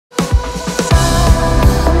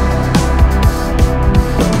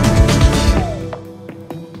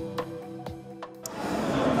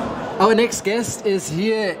Our next guest is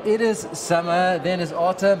here. It is summer, then it's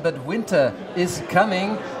autumn, but winter is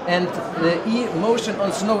coming and the emotion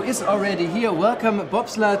on snow is already here. Welcome,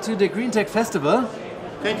 Bobsla, to the GREENTECH Festival.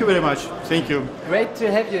 Thank you very much. Thank you. Great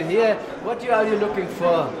to have you here. What are you looking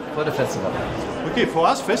for the festival? Okay, for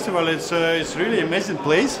us, festival it's really amazing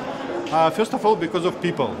place. First of all, because of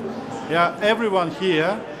people. Yeah, everyone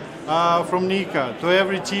here, from Nika to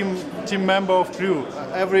every team member of crew,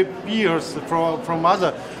 every peers from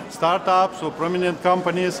other startups or prominent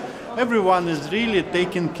companies, everyone is really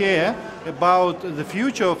taking care about the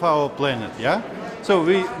future of our planet. Yeah, so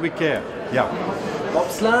we care. Yeah.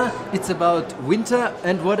 Bobsla, it's about winter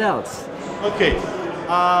and what else? Okay,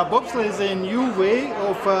 Bobsla is a new way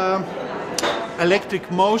of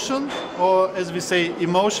electric motion, or as we say,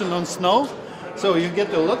 emotion on snow. So you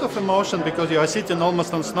get a lot of emotion because you are sitting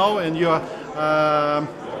almost on snow and you are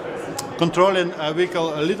controlling a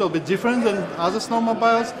vehicle a little bit different than other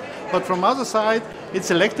snowmobiles. But from other side,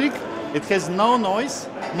 it's electric, it has no noise,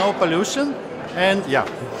 no pollution, and yeah.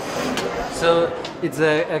 So it's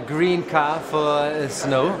a green car for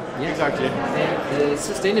snow. Yeah? Exactly. And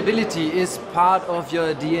sustainability is part of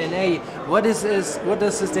your DNA. What does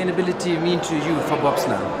sustainability mean to you for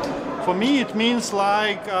Bobsla? For me, it means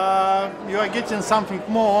like you are getting something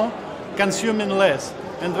more, consuming less.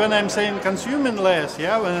 And when I'm saying consuming less,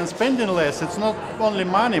 yeah, when I'm spending less, it's not only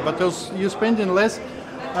money, but also you're spending less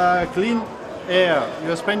clean air.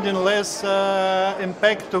 You're spending less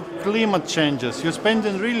impact to climate changes. You're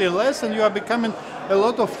spending really less, and you are becoming a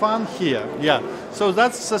lot of fun here. Yeah. So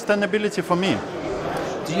that's sustainability for me.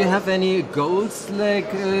 Do you have any goals, like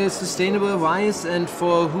sustainable wise, and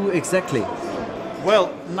for who exactly?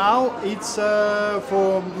 Well, now it's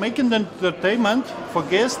for making entertainment for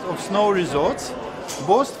guests of snow resorts,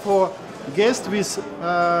 both for guests with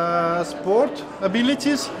sport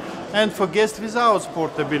abilities and for guests without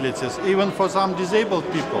sport abilities, even for some disabled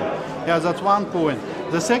people. Yeah, that's one point.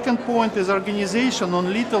 The second point is organization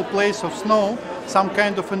on little place of snow, some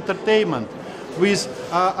kind of entertainment with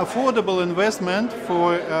affordable investment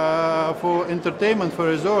for entertainment, for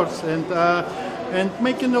resorts, and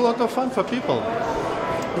making a lot of fun for people.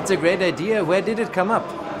 It's a great idea. Where did it come up?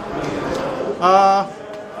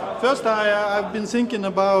 First, I've been thinking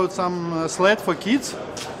about some sled for kids.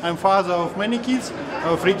 I'm father of many kids,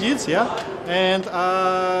 3 kids, yeah. And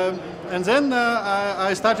then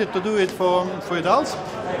I started to do it for adults.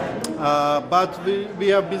 But we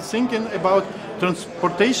have been thinking about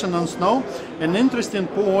transportation on snow. An interesting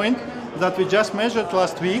point that we just measured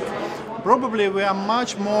last week. Probably we are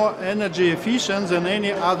much more energy efficient than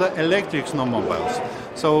any other electric snowmobiles.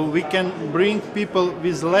 So we can bring people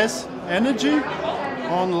with less energy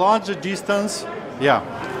on larger distance. Yeah.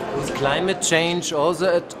 Was climate change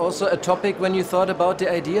also a topic when you thought about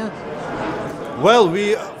the idea? Well,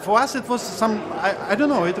 for us it was I don't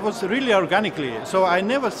know, it was really organically. So I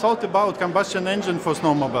never thought about combustion engine for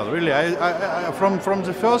snowmobile. Really, from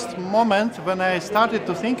the first moment when I started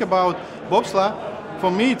to think about Bobsla,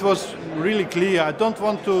 for me it was really clear. I don't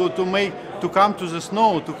want to come to the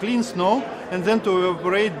snow, to clean snow, and then to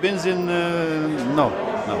evaporate benzene. No.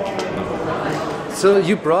 So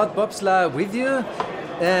you brought Bobsla with you?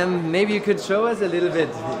 Maybe you could show us a little bit.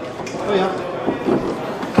 Oh yeah.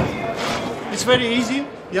 It's very easy.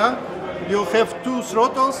 Yeah. You have 2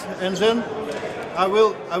 throttles, and then I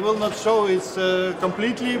will not show it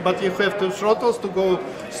completely, but you have 2 throttles to go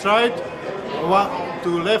straight, one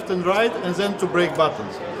to left and right, and then to brake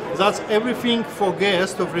buttons. That's everything for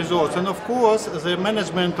guests of resorts, and of course the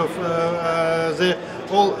management of the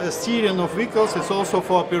whole steering of vehicles is also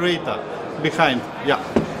for operator behind. Yeah.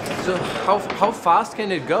 So how fast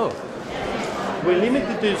can it go? We limit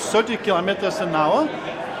it to 30 kilometers an hour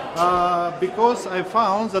because I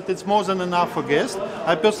found that it's more than enough for guests.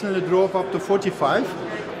 I personally drove up to 45,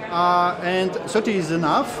 and 30 is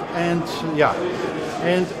enough, and yeah,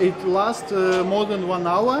 and it lasts more than 1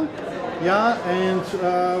 hour. Yeah, and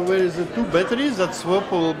there is 2 batteries, that's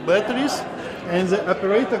swappable batteries, and the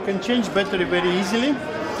operator can change battery very easily.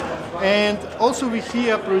 And also we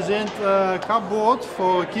here present cardboard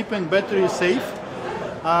for keeping battery safe,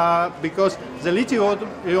 because the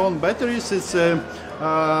lithium-ion batteries is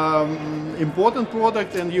important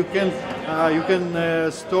product, and you can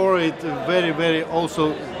store it very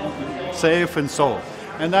also safe and so.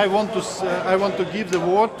 And I want to give the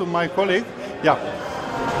word to my colleague. Yeah.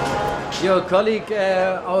 Your colleague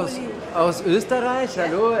aus Österreich,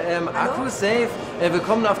 hallo, AccuSafe,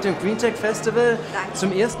 willkommen auf dem GREENTECH Festival. Danke.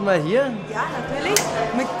 Zum ersten Mal hier? Ja, natürlich,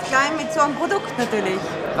 mit so einem Produkt natürlich.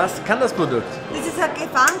 Was kann das Produkt? Das ist ein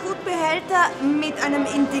Gefahrengutbehälter mit einem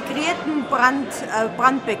integrierten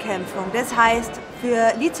Brandbekämpfung. Das heißt,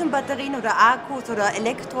 für Lithiumbatterien oder Akkus oder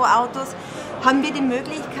Elektroautos haben wir die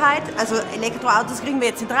Möglichkeit, also Elektroautos kriegen wir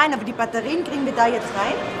jetzt nicht rein, aber die Batterien kriegen wir da jetzt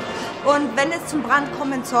rein. Und wenn es zum Brand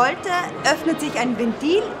kommen sollte, öffnet sich ein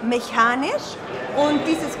Ventil mechanisch und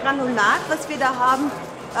dieses Granulat, was wir da haben,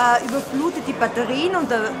 überflutet die Batterien und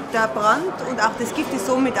der Brand und auch das Gift ist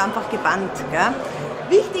somit einfach gebannt. Gell?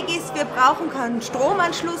 Wichtig ist, wir brauchen keinen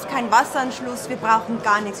Stromanschluss, keinen Wasseranschluss, wir brauchen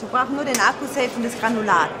gar nichts. Wir brauchen nur den Akkusafe und das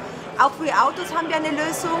Granulat. Auch für Autos haben wir eine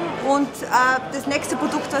Lösung und das nächste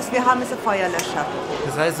Produkt, was wir haben, ist ein Feuerlöscher.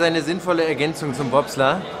 Das heißt, es ist eine sinnvolle Ergänzung zum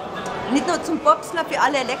Bobsla? Nicht nur zum Bobsla, für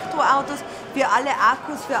alle Elektroautos, für alle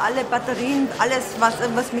Akkus, für alle Batterien, alles, was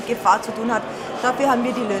irgendwas mit Gefahr zu tun hat. Dafür haben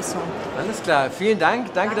wir die Lösung. Alles klar, vielen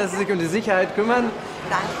Dank. Danke, dass Sie sich um die Sicherheit kümmern.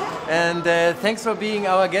 Danke. And thanks for being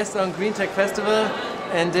our guest on GreenTech Festival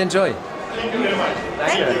and enjoy. Thank you very much.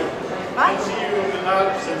 Thank you. Bye. See you in the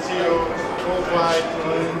Alps and see you worldwide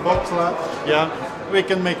in Bobsla. Yeah, we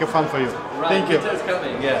can make it fun for you. Right, Thank you. winter is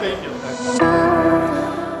coming, yeah. Thank you.